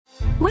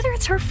Whether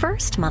it's her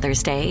first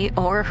Mother's Day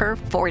or her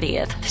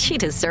 40th, she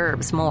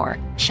deserves more.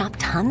 Shop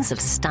tons of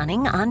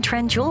stunning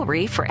on-trend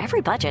jewelry for every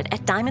budget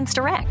at Diamonds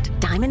Direct.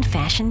 Diamond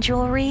fashion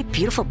jewelry,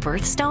 beautiful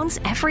birthstones,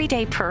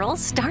 everyday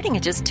pearls starting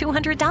at just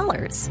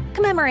 $200.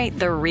 Commemorate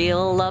the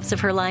real loves of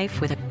her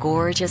life with a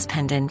gorgeous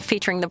pendant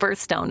featuring the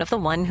birthstone of the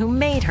one who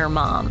made her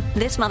mom.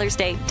 This Mother's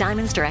Day,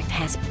 Diamonds Direct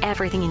has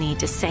everything you need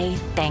to say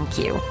thank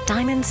you.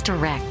 Diamonds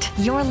Direct.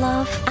 Your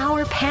love,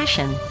 our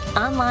passion.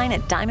 Online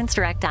at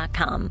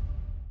diamondsdirect.com.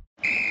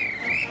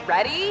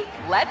 Ready?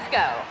 Let's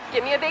go.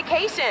 Give me a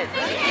vacation.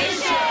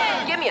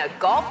 Vacation! Give me a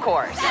golf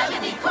course.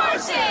 70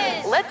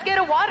 courses! Let's get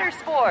a water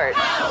sport.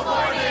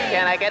 Paddleboarding!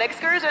 Can I get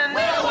excursions?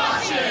 Whale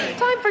watching!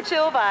 Time for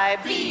chill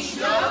vibes. Beach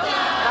yoga!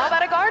 How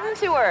about a garden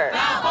tour?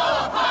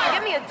 Balboa Park!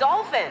 Give me a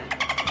dolphin.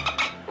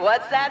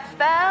 What's that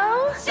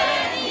spell?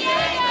 San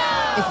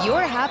Diego! If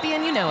you're happy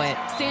and you know it,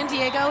 San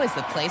Diego is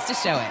the place to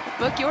show it.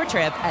 Book your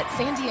trip at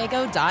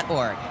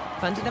sandiego.org.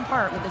 Funded in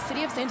part with the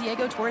City of San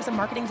Diego Tourism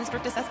Marketing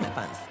District Assessment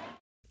Funds.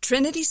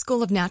 Trinity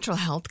School of Natural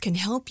Health can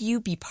help you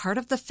be part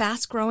of the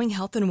fast-growing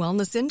health and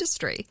wellness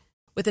industry.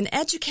 With an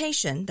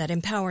education that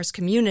empowers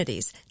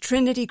communities,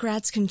 Trinity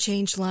grads can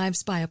change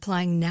lives by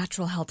applying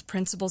natural health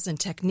principles and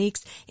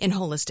techniques in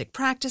holistic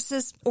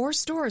practices or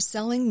stores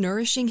selling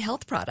nourishing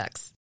health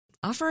products.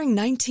 Offering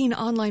 19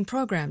 online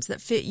programs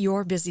that fit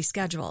your busy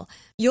schedule,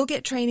 you'll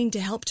get training to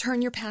help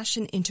turn your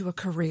passion into a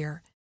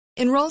career.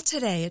 Enroll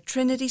today at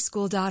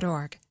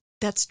trinityschool.org.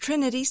 That's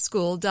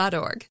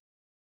trinityschool.org.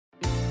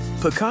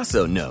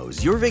 Picasso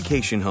knows your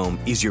vacation home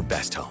is your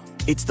best home.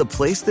 It's the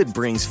place that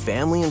brings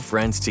family and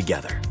friends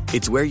together.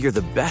 It's where you're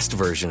the best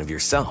version of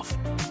yourself.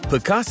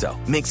 Picasso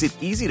makes it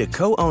easy to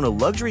co-own a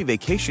luxury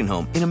vacation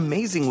home in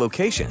amazing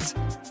locations.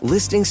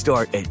 Listings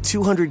start at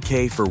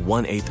 $200K for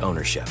 1/8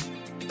 ownership.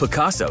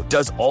 Picasso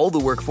does all the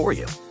work for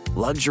you.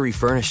 Luxury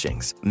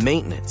furnishings,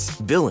 maintenance,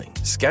 billing,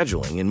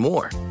 scheduling, and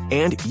more.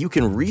 And you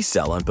can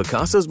resell on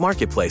Picasso's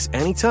marketplace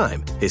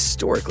anytime,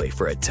 historically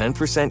for a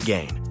 10%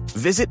 gain.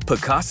 Visit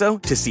Picasso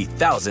to see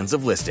thousands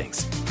of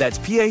listings. That's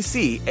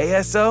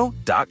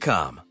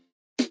PACASO.com.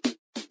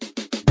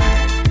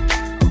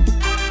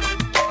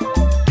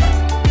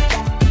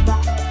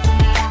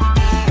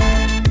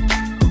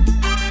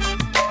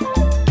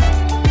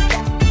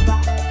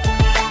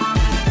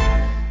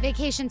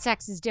 Vacation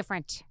sex is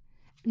different.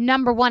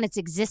 Number one, it's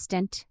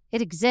existent.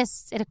 It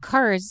exists. It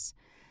occurs.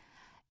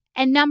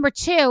 And number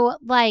two,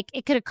 like,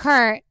 it could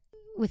occur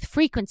with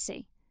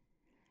frequency.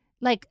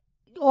 Like,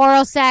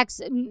 oral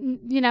sex,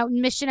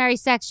 missionary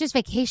sex, just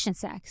vacation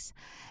sex.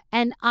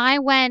 And I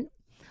went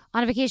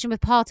on a vacation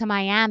with Paul to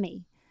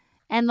Miami.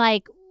 And,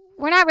 like,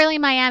 we're not really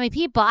Miami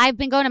people. I've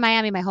been going to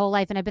Miami my whole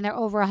life, and I've been there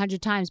over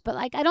 100 times. But,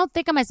 like, I don't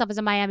think of myself as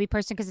a Miami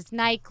person because it's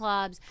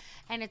nightclubs,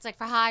 and it's, like,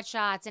 for hot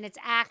shots, and it's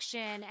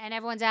action, and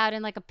everyone's out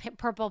in, like, a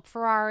purple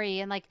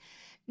Ferrari, and, like,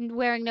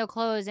 wearing no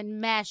clothes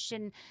and mesh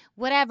and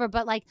whatever.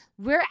 But, like,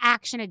 we're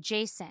action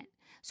adjacent.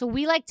 So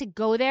we like to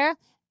go there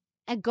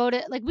and go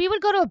to, like, we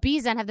would go to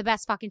Ibiza and have the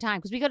best fucking time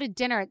because we go to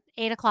dinner at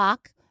 8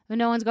 o'clock when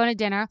no one's going to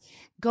dinner,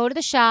 go to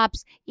the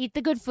shops, eat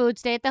the good food,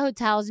 stay at the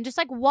hotels, and just,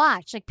 like,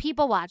 watch, like,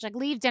 people watch, like,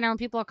 leave dinner when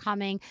people are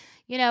coming,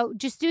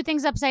 just do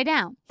things upside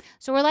down.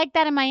 So we're like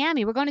that in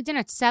Miami. We're going to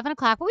dinner at 7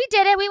 o'clock, but we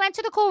did it. We went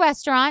to the cool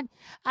restaurant.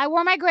 I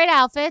wore my great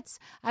outfits.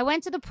 I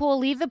went to the pool,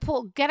 leave the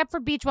pool, get up for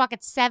beach walk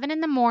at 7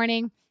 in the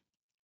morning,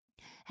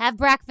 have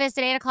breakfast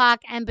at 8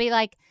 o'clock, and be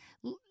like,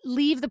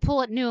 leave the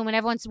pool at noon when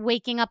everyone's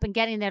waking up and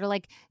getting there to,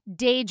 like,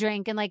 day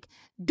drink and, like,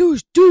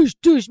 douche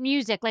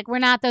music. Like, we're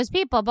not those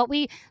people, but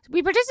we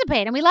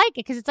participate and we like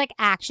it because it's, like,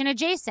 action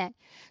adjacent.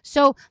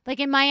 So,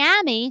 like, in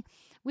Miami,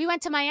 we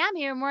went to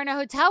Miami and we're in a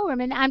hotel room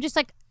and I'm just,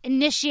 like,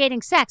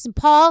 initiating sex. And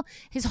Paul,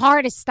 his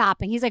heart is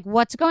stopping. He's like,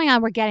 what's going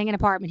on? We're getting an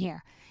apartment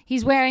here.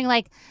 He's wearing,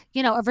 like,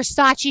 a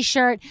Versace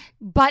shirt,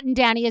 button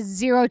down. He has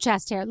 0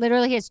 chest hair.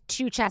 Literally, he has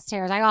 2 chest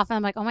hairs.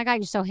 I'm like, oh my God,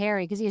 you're so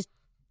hairy, because he has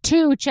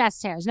 2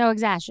 chest hairs. No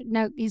exaggeration.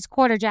 No, he's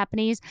quarter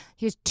Japanese.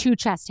 He has 2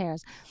 chest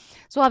hairs.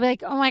 So I'll be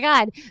like, oh my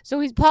God.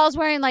 So Paul's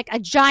wearing, like, a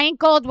giant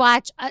gold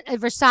watch, a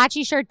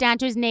Versace shirt down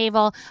to his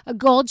navel, a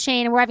gold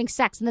chain, and we're having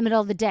sex in the middle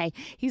of the day.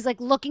 He's,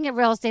 like, looking at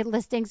real estate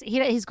listings.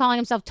 He's calling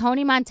himself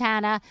Tony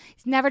Montana.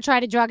 He's never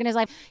tried a drug in his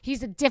life.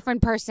 He's a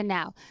different person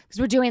now because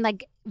we're doing,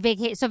 like,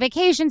 vacation. So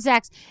vacation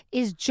sex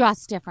is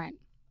just different.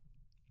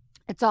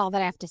 It's all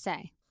that I have to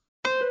say.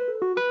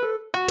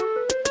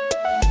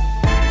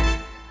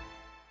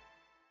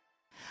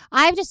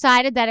 I've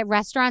decided that at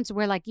restaurants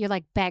where, like, you're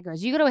like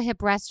beggars. You go to a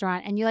hip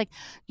restaurant and you're like,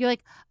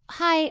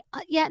 hi,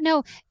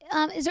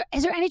 is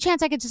there any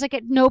chance I could just, like,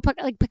 get no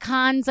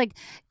pecans, like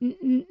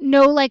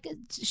no, like,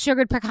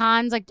 sugared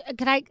pecans, like,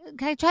 can I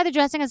try the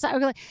dressing?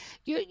 Like,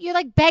 you're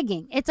like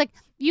begging. It's like,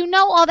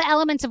 all the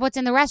elements of what's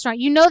in the restaurant.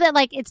 That,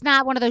 like, it's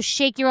not one of those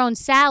shake your own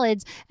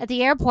salads at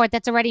the airport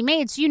that's already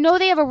made. So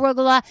they have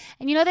arugula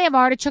and they have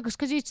artichokes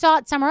because you saw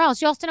it somewhere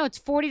else. You also know it's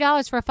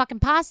 $40 for a fucking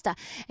pasta.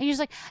 And you're just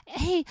like,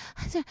 hey,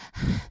 is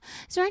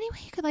there any way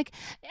you could, like,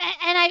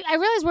 and I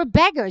realize we're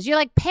beggars. You're,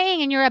 like,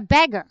 paying and you're a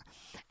beggar.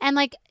 And,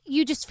 like,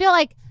 you just feel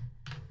like,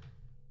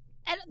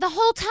 and the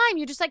whole time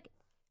you're just like,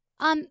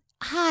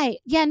 hi.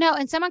 Yeah, no.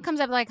 And someone comes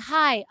up like,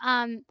 hi,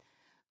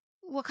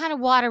 what kind of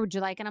water would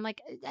you like? And I'm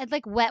like, I'd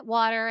like wet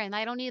water, and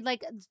I don't need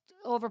like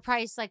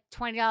overpriced, like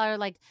 $20,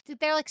 like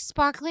they're like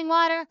sparkling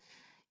water.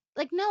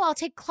 Like, no, I'll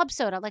take club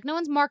soda. Like, no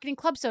one's marketing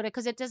club soda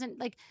because it doesn't,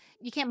 like,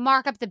 you can't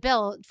mark up the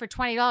bill for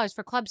 $20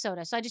 for club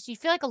soda. So you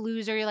feel like a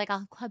loser. You're like,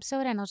 oh, club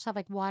soda, and I'll just have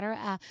like water,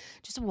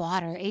 just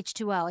water,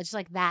 H2O. It's just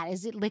like that.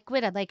 Is it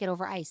liquid? I'd like it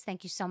over ice.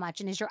 Thank you so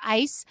much. And is your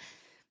ice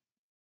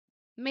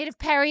made of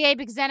Perrier?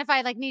 Because then if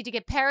I like need to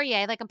get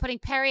Perrier, like I'm putting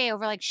Perrier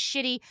over like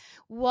shitty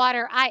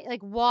water,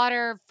 like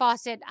water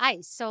faucet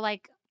ice. So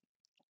like,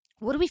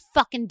 what are we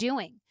fucking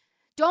doing?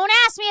 Don't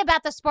ask me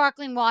about the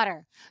sparkling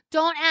water.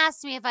 Don't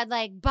ask me if I'd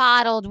like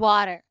bottled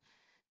water.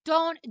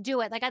 Don't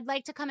do it. Like, I'd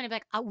like to come in and be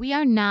like, we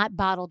are not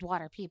bottled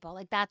water people.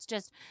 Like, that's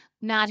just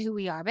not who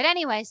we are. But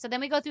anyway, so then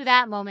we go through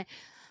that moment.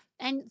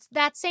 And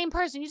that same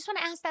person, you just want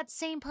to ask that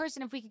same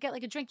person if we could get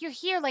like a drink. You're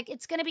here, like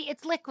it's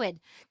liquid.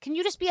 Can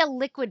you just be a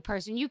liquid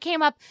person? You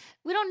came up,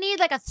 we don't need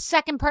like a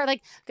second person,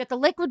 like got the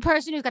liquid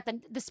person who's got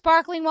the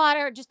sparkling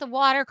water, just the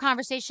water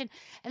conversation.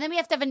 And then we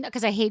have to have,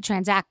 because I hate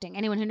transacting.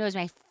 Anyone who knows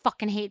me, I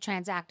fucking hate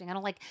transacting. I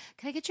don't like,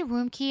 can I get your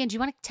room key? And do you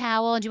want a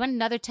towel? And do you want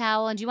another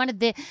towel? And do you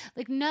want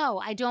like, no,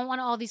 I don't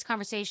want all these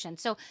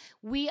conversations. So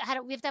we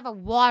have to have a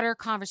water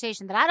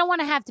conversation that I don't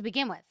want to have to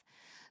begin with.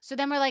 So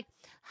then we're like,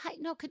 hi,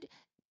 no,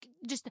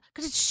 just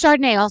because it's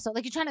Chardonnay also.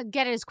 Like, you're trying to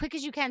get it as quick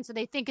as you can so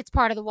they think it's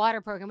part of the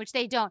water program, which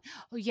they don't.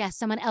 Oh, yes,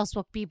 someone else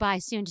will be by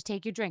soon to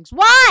take your drinks.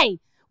 Why?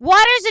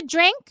 Water's a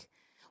drink?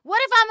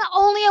 What if I'm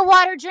only a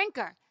water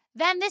drinker?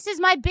 Then this is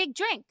my big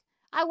drink.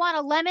 I want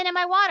a lemon in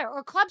my water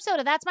or club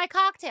soda. That's my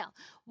cocktail.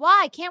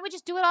 Why? Can't we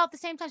just do it all at the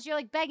same time? So you're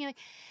like begging, like,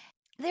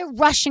 they're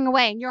rushing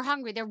away and you're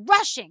hungry. They're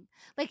rushing.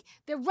 Like,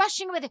 they're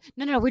rushing away.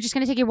 No, we're just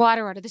going to take your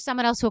water order. There's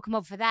someone else who will come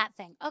over for that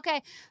thing.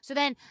 Okay. So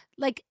then,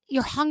 like,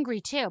 you're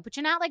hungry too, but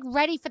you're not, like,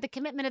 ready for the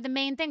commitment of the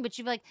main thing. But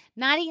you've, like,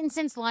 not eaten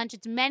since lunch.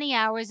 It's many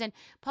hours. And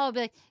Paul will be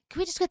like, can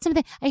we just get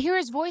something? I hear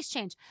his voice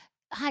change.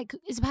 Hi,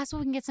 is it possible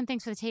we can get some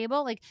things for the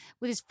table? Like,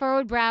 with his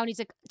furrowed brow, and he's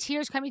like,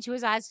 tears coming to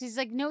his eyes because he's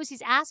like, knows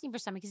he's asking for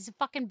something because he's a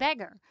fucking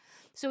beggar.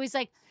 So he's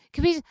like,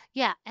 can we?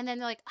 Yeah. And then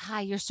they're like,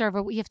 hi, your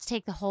server. We have to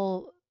take the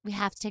whole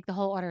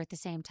order at the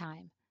same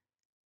time.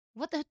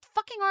 What the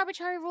fucking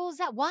arbitrary rule is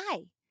that?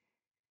 Why?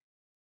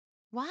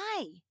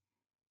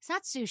 It's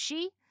not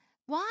sushi.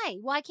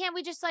 Why can't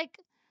we just, like,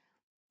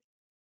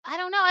 I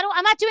don't know.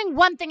 I'm not doing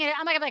one thing. I'm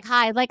not gonna be like,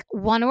 hi, I'd like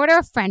one order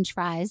of French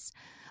fries.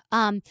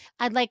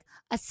 I'd like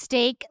a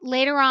steak.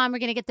 Later on, I'm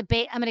gonna get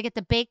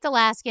the baked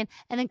Alaskan,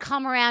 and then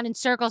come around in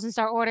circles and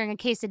start ordering a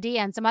quesadilla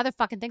and some other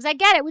fucking things. I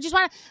get it.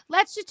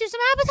 Let's just do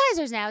some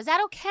appetizers now. Is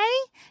that okay?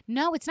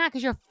 No, it's not,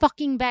 because you're a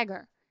fucking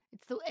beggar.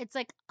 It's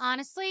like,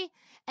 honestly.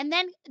 And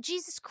then,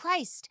 Jesus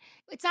Christ,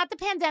 it's not the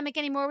pandemic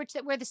anymore,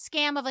 where the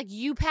scam of, like,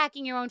 you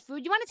packing your own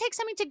food. You want to take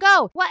something to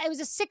go. What? It was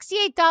a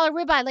 $68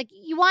 ribeye. Like,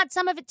 you want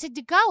some of it to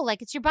go.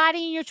 Like, it's your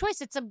body and your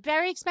choice. It's a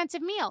very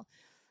expensive meal.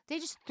 They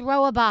just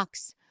throw a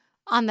box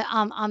on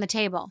the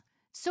table.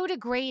 So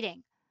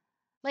degrading.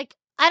 Like,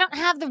 I don't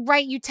have the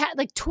right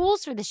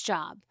tools for this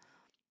job.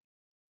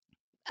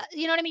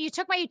 You know what I mean? You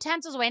took my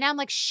utensils away. Now I'm,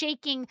 like,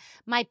 shaking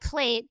my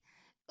plate.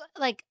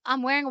 Like,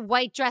 I'm wearing a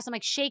white dress. I'm,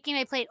 like, shaking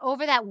my plate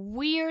over that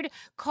weird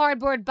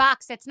cardboard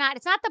box. It's not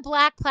the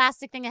black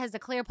plastic thing that has the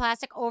clear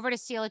plastic over to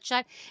seal it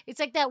shut. It's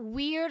like that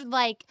weird,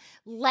 like,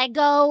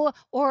 Lego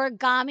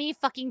origami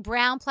fucking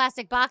brown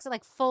plastic box that,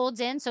 like, folds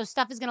in so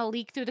stuff is going to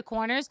leak through the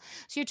corners.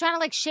 So you're trying to,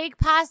 like, shake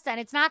pasta, and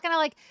it's not going to,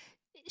 like,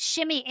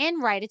 shimmy in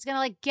right. It's going to,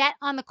 like, get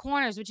on the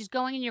corners, which is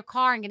going in your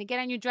car and going to get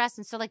on your dress.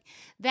 And so, like,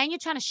 then you're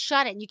trying to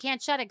shut it, and you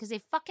can't shut it because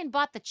they fucking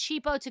bought the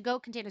cheapo to-go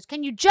containers.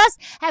 Can you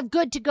just have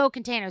good to-go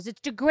containers?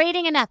 It's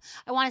degrading enough.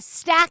 I want to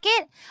stack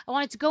it. I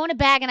want it to go in a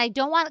bag, and I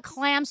don't want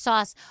clam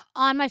sauce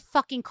on my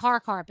fucking car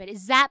carpet.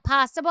 Is that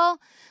possible?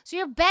 So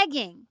you're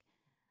begging.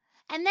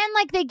 And then,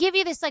 like, they give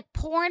you this, like,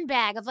 porn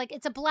bag of, like,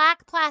 it's a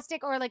black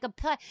plastic, or like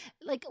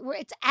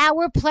it's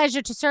our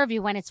pleasure to serve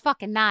you, when it's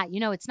fucking not. You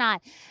know it's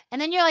not.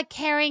 And then you're, like,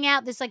 carrying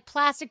out this, like,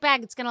 plastic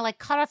bag that's going to, like,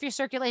 cut off your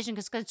circulation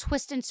because it's going to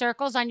twist in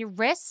circles on your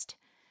wrist.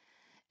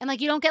 And, like,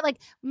 you don't get, like,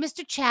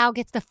 Mr. Chow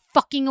gets the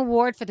fucking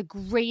award for the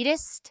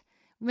greatest.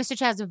 Mr.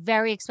 Chow is a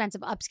very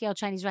expensive upscale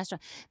Chinese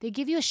restaurant. They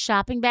give you a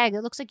shopping bag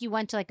that looks like you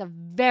went to, like, a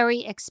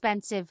very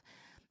expensive,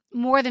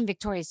 more than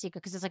Victoria's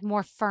Secret, because it's, like,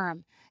 more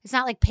firm. It's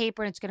not like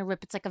paper and it's going to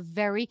rip. It's like a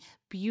very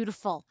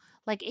beautiful,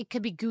 like, it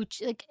could be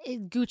Gucci, like a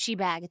Gucci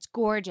bag. It's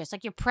gorgeous.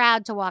 Like, you're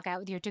proud to walk out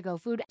with your to-go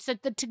food. So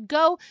the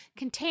to-go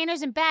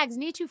containers and bags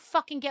need to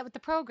fucking get with the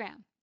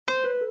program.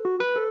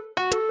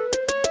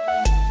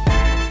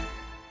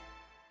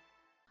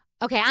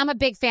 Okay, I'm a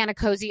big fan of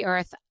Cozy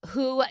Earth.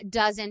 Who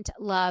doesn't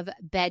love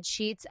bed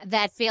sheets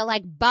that feel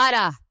like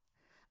butter?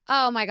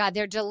 Oh my God,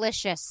 they're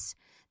delicious.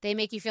 They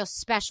make you feel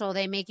special.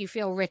 They make you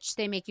feel rich.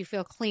 They make you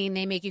feel clean.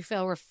 They make you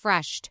feel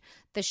refreshed.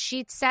 The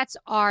sheet sets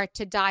are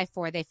to die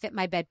for. They fit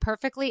my bed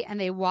perfectly, and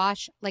they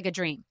wash like a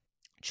dream.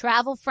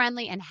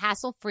 Travel-friendly and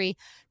hassle-free,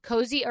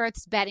 Cozy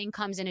Earth's bedding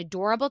comes in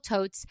adorable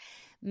totes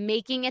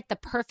making it the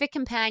perfect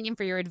companion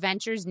for your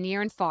adventures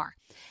near and far.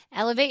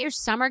 Elevate your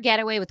summer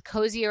getaway with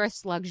Cozy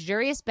Earth's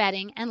luxurious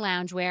bedding and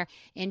loungewear,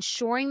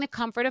 ensuring the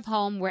comfort of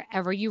home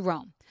wherever you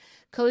roam.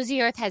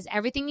 Cozy Earth has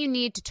everything you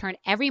need to turn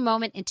every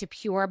moment into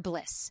pure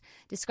bliss.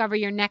 Discover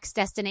your next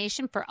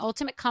destination for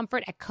ultimate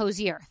comfort at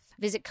Cozy Earth.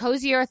 Visit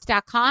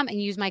CozyEarth.com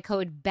and use my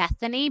code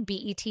Bethany,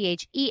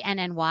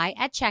 BETHENNY,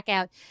 at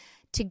checkout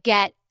to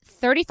get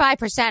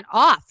 35%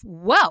 off.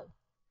 Whoa!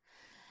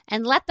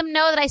 And let them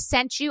know that I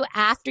sent you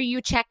after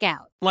you check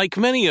out. Like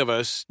many of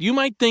us, you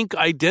might think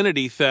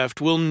identity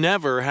theft will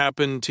never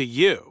happen to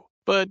you.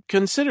 But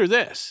consider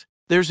this.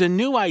 There's a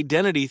new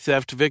identity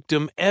theft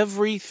victim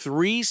every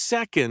 3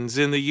 seconds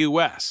in the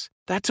U.S.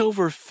 That's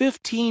over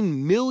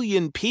 15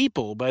 million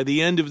people by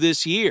the end of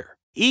this year,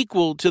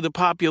 equal to the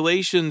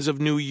populations of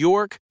New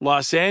York,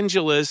 Los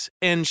Angeles,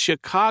 and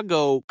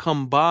Chicago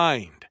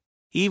combined.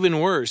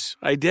 Even worse,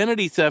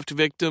 identity theft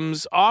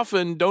victims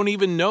often don't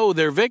even know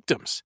they're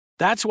victims.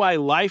 That's why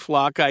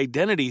LifeLock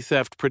Identity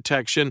Theft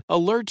Protection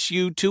alerts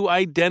you to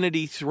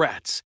identity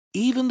threats,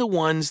 even the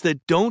ones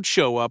that don't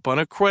show up on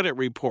a credit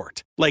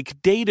report, like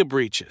data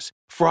breaches,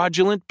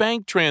 fraudulent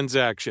bank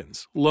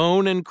transactions,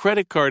 loan and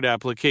credit card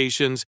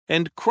applications,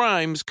 and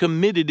crimes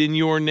committed in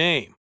your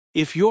name.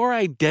 If your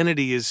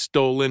identity is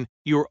stolen,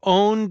 your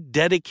own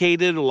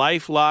dedicated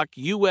LifeLock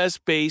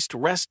U.S.-based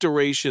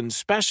restoration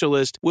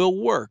specialist will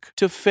work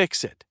to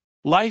fix it.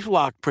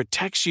 LifeLock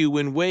protects you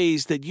in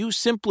ways that you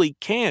simply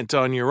can't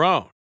on your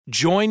own.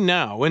 Join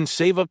now and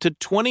save up to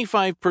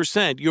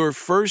 25% your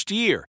first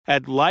year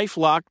at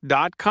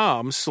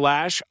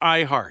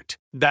LifeLock.com/iHeart.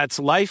 That's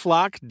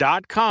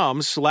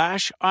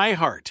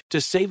LifeLock.com/iHeart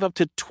to save up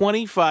to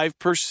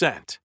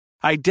 25%.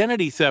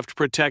 Identity theft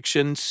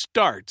protection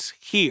starts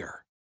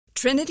here.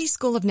 Trinity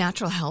School of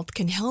Natural Health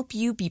can help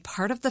you be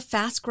part of the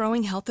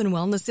fast-growing health and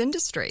wellness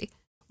industry.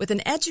 With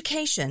an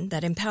education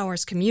that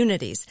empowers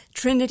communities,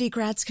 Trinity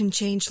grads can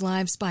change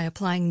lives by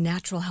applying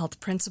natural health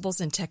principles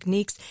and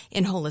techniques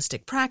in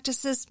holistic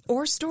practices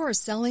or stores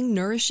selling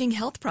nourishing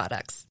health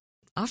products.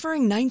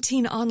 Offering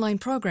 19 online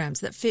programs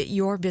that fit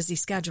your busy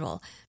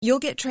schedule, you'll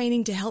get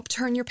training to help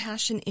turn your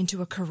passion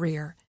into a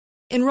career.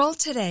 Enroll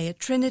today at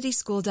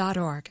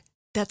trinityschool.org.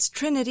 That's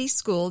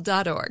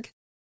trinityschool.org.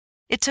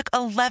 It took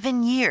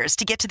 11 years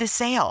to get to this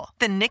sale.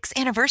 The Knix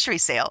Anniversary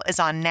Sale is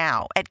on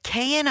now at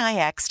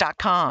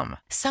knix.com.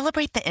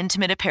 Celebrate the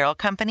intimate apparel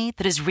company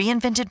that has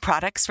reinvented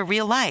products for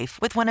real life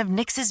with one of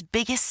Knix's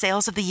biggest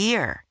sales of the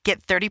year.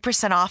 Get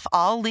 30% off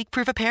all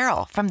leak-proof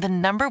apparel from the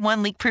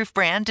 #1 leak-proof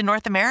brand in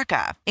North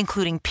America,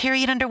 including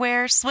period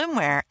underwear,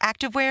 swimwear,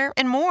 activewear,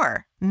 and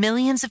more.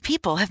 Millions of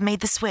people have made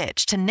the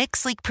switch to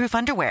Knix leak-proof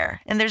underwear,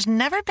 and there's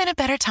never been a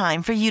better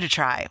time for you to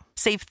try.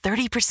 Save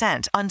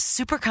 30% on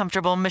super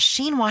comfortable,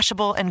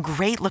 machine-washable, and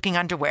great-looking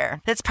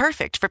underwear that's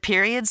perfect for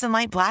periods and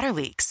light bladder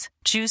leaks.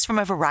 Choose from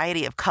a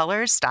variety of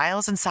colors,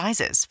 styles, and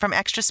sizes, from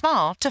extra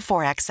small to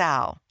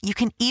 4XL. You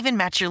can even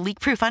match your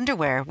leak-proof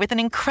underwear with an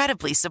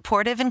incredibly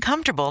supportive and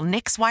comfortable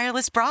Knix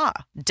wireless bra.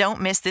 Don't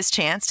miss this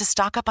chance to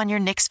stock up on your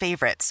Knix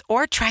favorites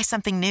or try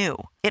something new.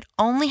 It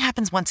only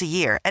happens once a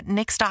year at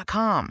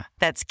Knix.com.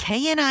 That's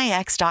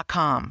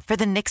KNIX.com for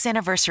the Knix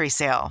Anniversary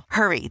Sale.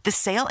 Hurry, the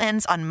sale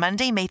ends on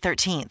Monday, May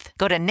 13th.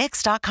 Go to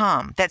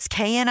Knix.com. That's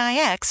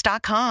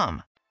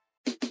KNIX.com.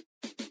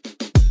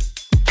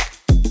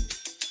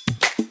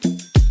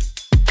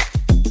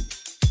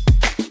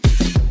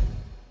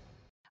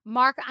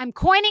 Mark, I'm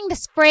coining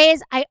this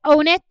phrase. I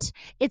own it.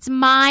 It's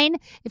mine.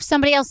 If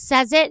somebody else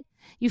says it,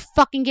 you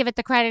fucking give it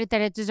the credit that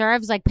it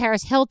deserves. Like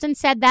Paris Hilton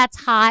said,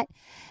 that's hot.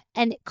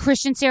 And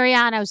Christian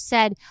Siriano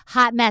said,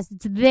 hot mess.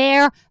 It's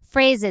their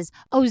phrases.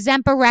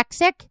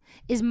 Ozempic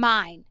is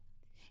mine.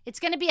 It's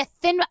going to be a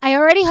thin... I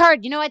already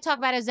heard. I talk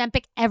about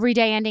Ozempic every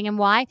day ending in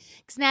Y.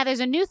 Because now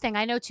there's a new thing.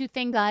 I know two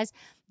thing guys.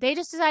 They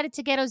just decided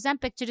to get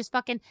Ozempic to just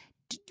fucking,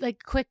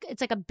 like, quick. It's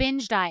like a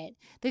binge diet.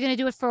 They're going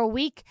to do it for a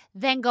week,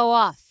 then go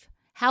off.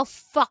 How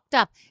fucked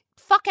up.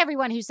 Fuck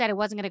everyone who said it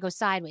wasn't going to go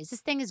sideways. This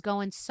thing is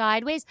going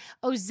sideways.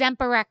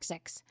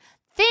 Ozempic.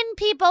 Thin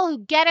people who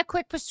get a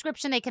quick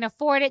prescription, they can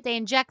afford it, they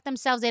inject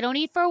themselves, they don't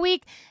eat for a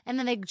week, and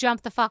then they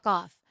jump the fuck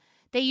off.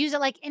 They use it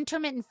like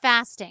intermittent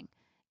fasting,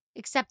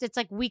 except it's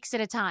like weeks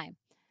at a time.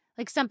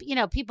 Like some,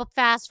 people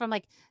fast from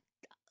like,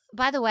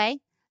 by the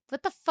way,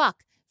 what the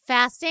fuck?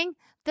 Fasting?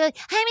 They're like,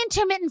 I'm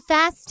intermittent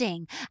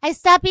fasting. I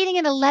stop eating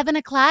at 11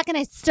 o'clock and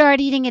I start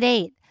eating at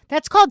 8.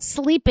 That's called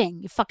sleeping,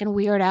 you fucking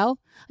weirdo.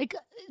 Like,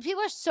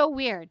 people are so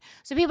weird.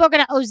 So people are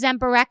going to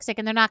Ozempic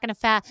and they're not going to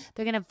fast.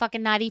 They're going to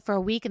fucking not eat for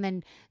a week and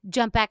then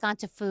jump back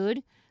onto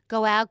food.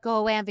 Go out, go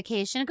away on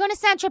vacation. I'm going to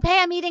Saint-Tropez.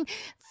 I'm eating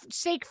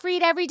steak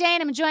fried every day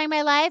and I'm enjoying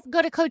my life.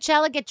 Go to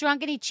Coachella, get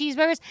drunk and eat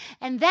cheeseburgers.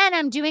 And then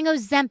I'm doing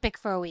Ozempic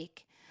for a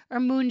week. Or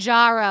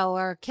Mounjaro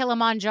or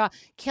Kilimanjaro.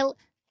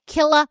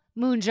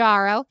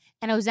 Kilimanjaro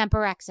and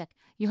Ozempic.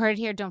 You heard it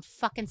here. Don't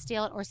fucking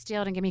steal it or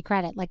steal it and give me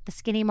credit. Like the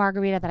skinny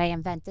margarita that I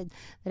invented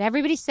that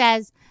everybody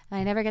says and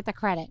I never get the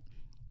credit.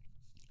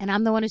 And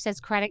I'm the one who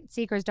says credit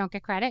seekers don't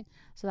get credit.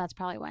 So that's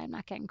probably why I'm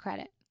not getting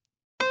credit.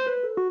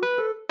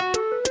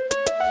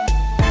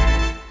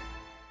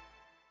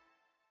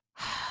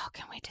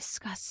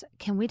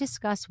 Can we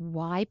discuss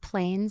why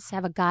planes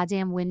have a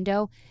goddamn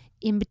window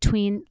in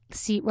between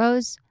seat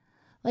rows?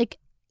 Like,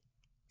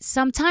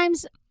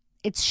 sometimes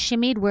it's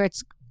shimmied where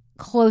it's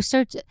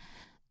closer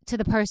to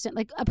the person.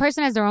 Like, a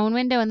person has their own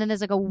window, and then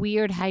there's like a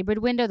weird hybrid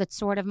window that's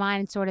sort of mine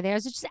and sort of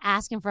theirs. It's just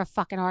asking for a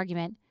fucking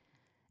argument.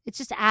 It's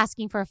just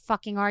asking for a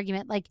fucking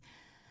argument. Like,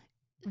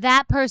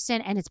 that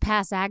person, and it's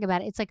past ag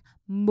about it. It's like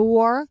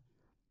more.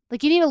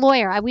 Like, you need a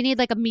lawyer. We need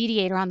like a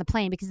mediator on the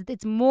plane because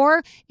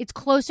it's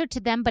closer to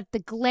them, but the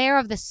glare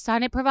of the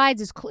sun it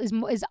provides is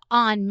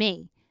on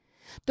me.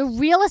 The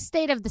real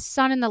estate of the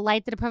sun and the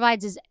light that it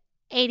provides is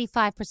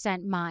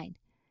 85% mine.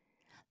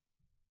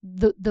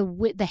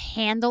 The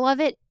handle of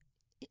it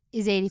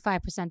is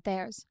 85%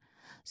 theirs.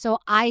 So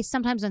I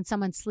sometimes, when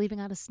someone's sleeping,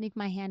 I'll just sneak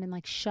my hand and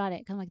like shut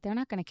it. I'm like, they're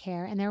not going to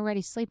care, and they're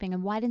already sleeping.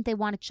 And why didn't they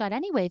want it shut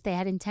anyway if they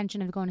had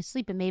intention of going to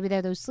sleep? And maybe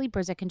they're those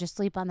sleepers that can just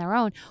sleep on their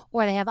own,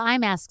 or they have eye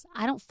masks.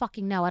 I don't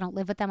fucking know. I don't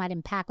live with them. I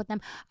didn't pack with them.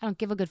 I don't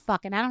give a good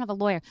fuck, and I don't have a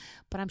lawyer.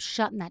 But I'm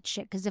shutting that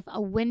shit because if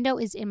a window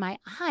is in my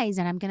eyes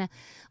and I'm gonna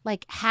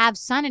like have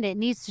sun in it, it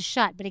needs to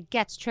shut. But it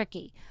gets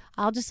tricky.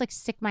 I'll just like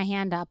stick my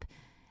hand up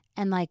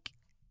and like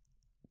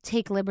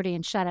take liberty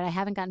and shut it. I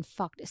haven't gotten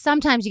fucked.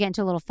 Sometimes you get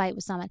into a little fight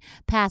with someone,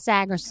 pass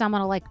ag, or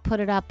someone will like put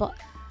it up,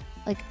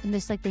 like, and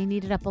just like they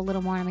need it up a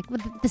little more. And I'm like,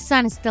 well, the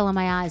sun is still in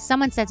my eyes.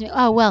 Someone said to me,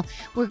 "Oh well,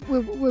 we're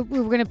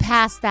gonna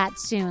pass that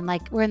soon.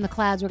 Like, we're in the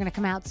clouds. We're gonna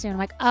come out soon." I'm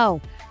like,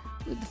 "Oh,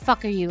 who the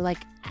fuck are you? Like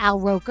Al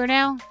Roker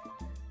now?"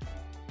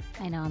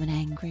 I know I'm an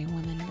angry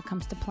woman when it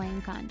comes to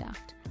plane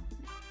conduct,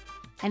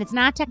 and it's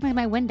not technically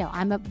my window.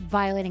 I'm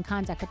violating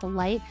contact, but the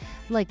light,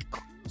 like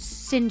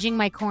singeing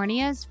my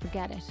corneas.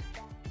 Forget it.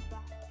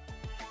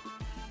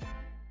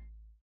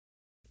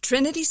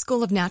 Trinity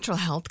School of Natural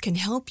Health can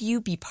help you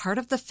be part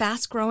of the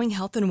fast-growing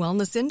health and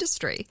wellness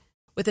industry.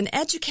 With an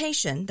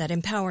education that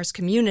empowers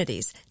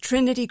communities,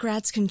 Trinity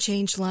grads can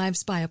change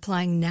lives by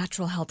applying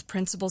natural health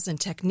principles and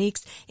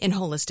techniques in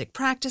holistic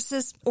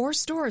practices or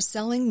stores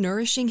selling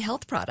nourishing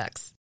health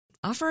products.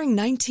 Offering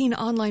 19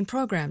 online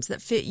programs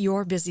that fit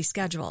your busy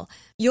schedule,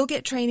 you'll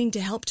get training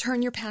to help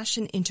turn your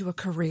passion into a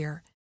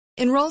career.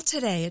 Enroll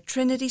today at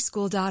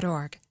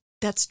trinityschool.org.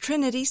 That's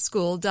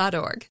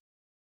trinityschool.org.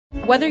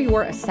 Whether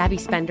you're a savvy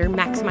spender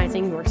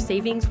maximizing your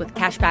savings with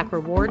cashback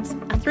rewards,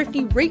 a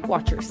thrifty rate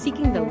watcher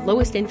seeking the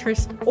lowest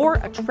interest, or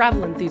a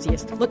travel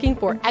enthusiast looking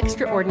for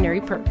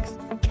extraordinary perks,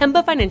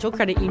 Kemba Financial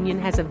Credit Union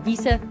has a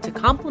visa to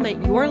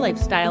complement your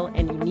lifestyle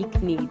and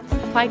unique needs.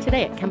 Apply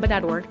today at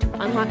Kemba.org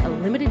to unlock a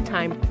limited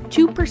time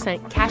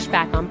 2% cash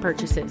back on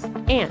purchases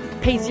and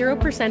pay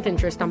 0%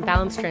 interest on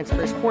balance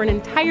transfers for an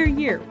entire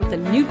year with a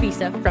new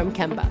visa from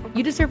Kemba.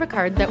 You deserve a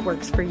card that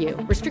works for you.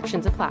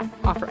 Restrictions apply.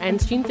 Offer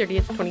ends June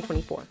 30th,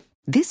 2024.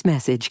 This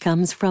message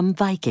comes from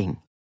Viking,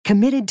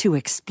 committed to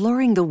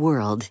exploring the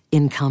world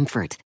in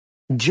comfort.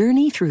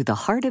 Journey through the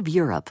heart of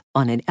Europe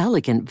on an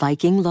elegant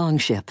Viking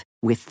longship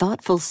with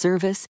thoughtful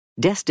service,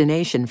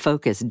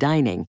 destination-focused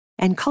dining,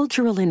 and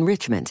cultural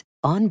enrichment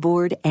on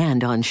board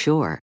and on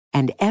shore.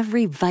 And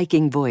every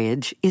Viking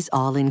voyage is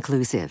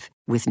all-inclusive,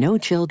 with no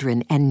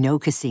children and no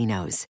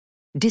casinos.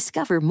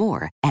 Discover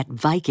more at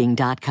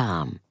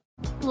Viking.com.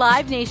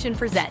 Live Nation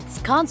presents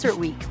Concert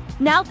Week.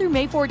 Now through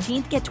May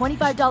 14th, get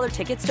 $25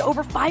 tickets to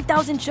over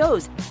 5,000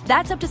 shows.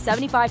 That's up to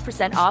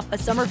 75% off a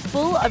summer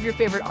full of your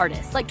favorite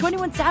artists like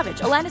 21 Savage,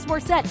 Alanis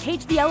Morissette,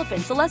 Cage the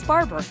Elephant, Celeste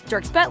Barber,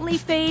 Dierks Bentley,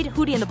 Fade,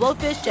 Hootie and the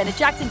Blowfish, Janet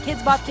Jackson,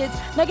 Kids Bop Kids,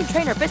 Meghan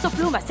Trainor, Peso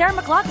Pluma, Sarah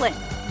McLachlan.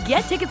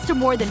 Get tickets to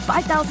more than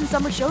 5,000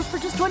 summer shows for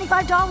just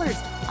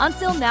 $25. On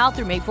sale now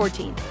through May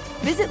 14th.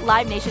 Visit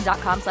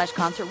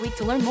livenation.com/concertweek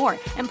to learn more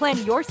and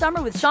plan your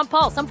summer with Sean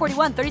Paul, Sum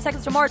 41, 30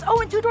 Seconds to Mars,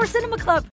 and Two Door Cinema Club.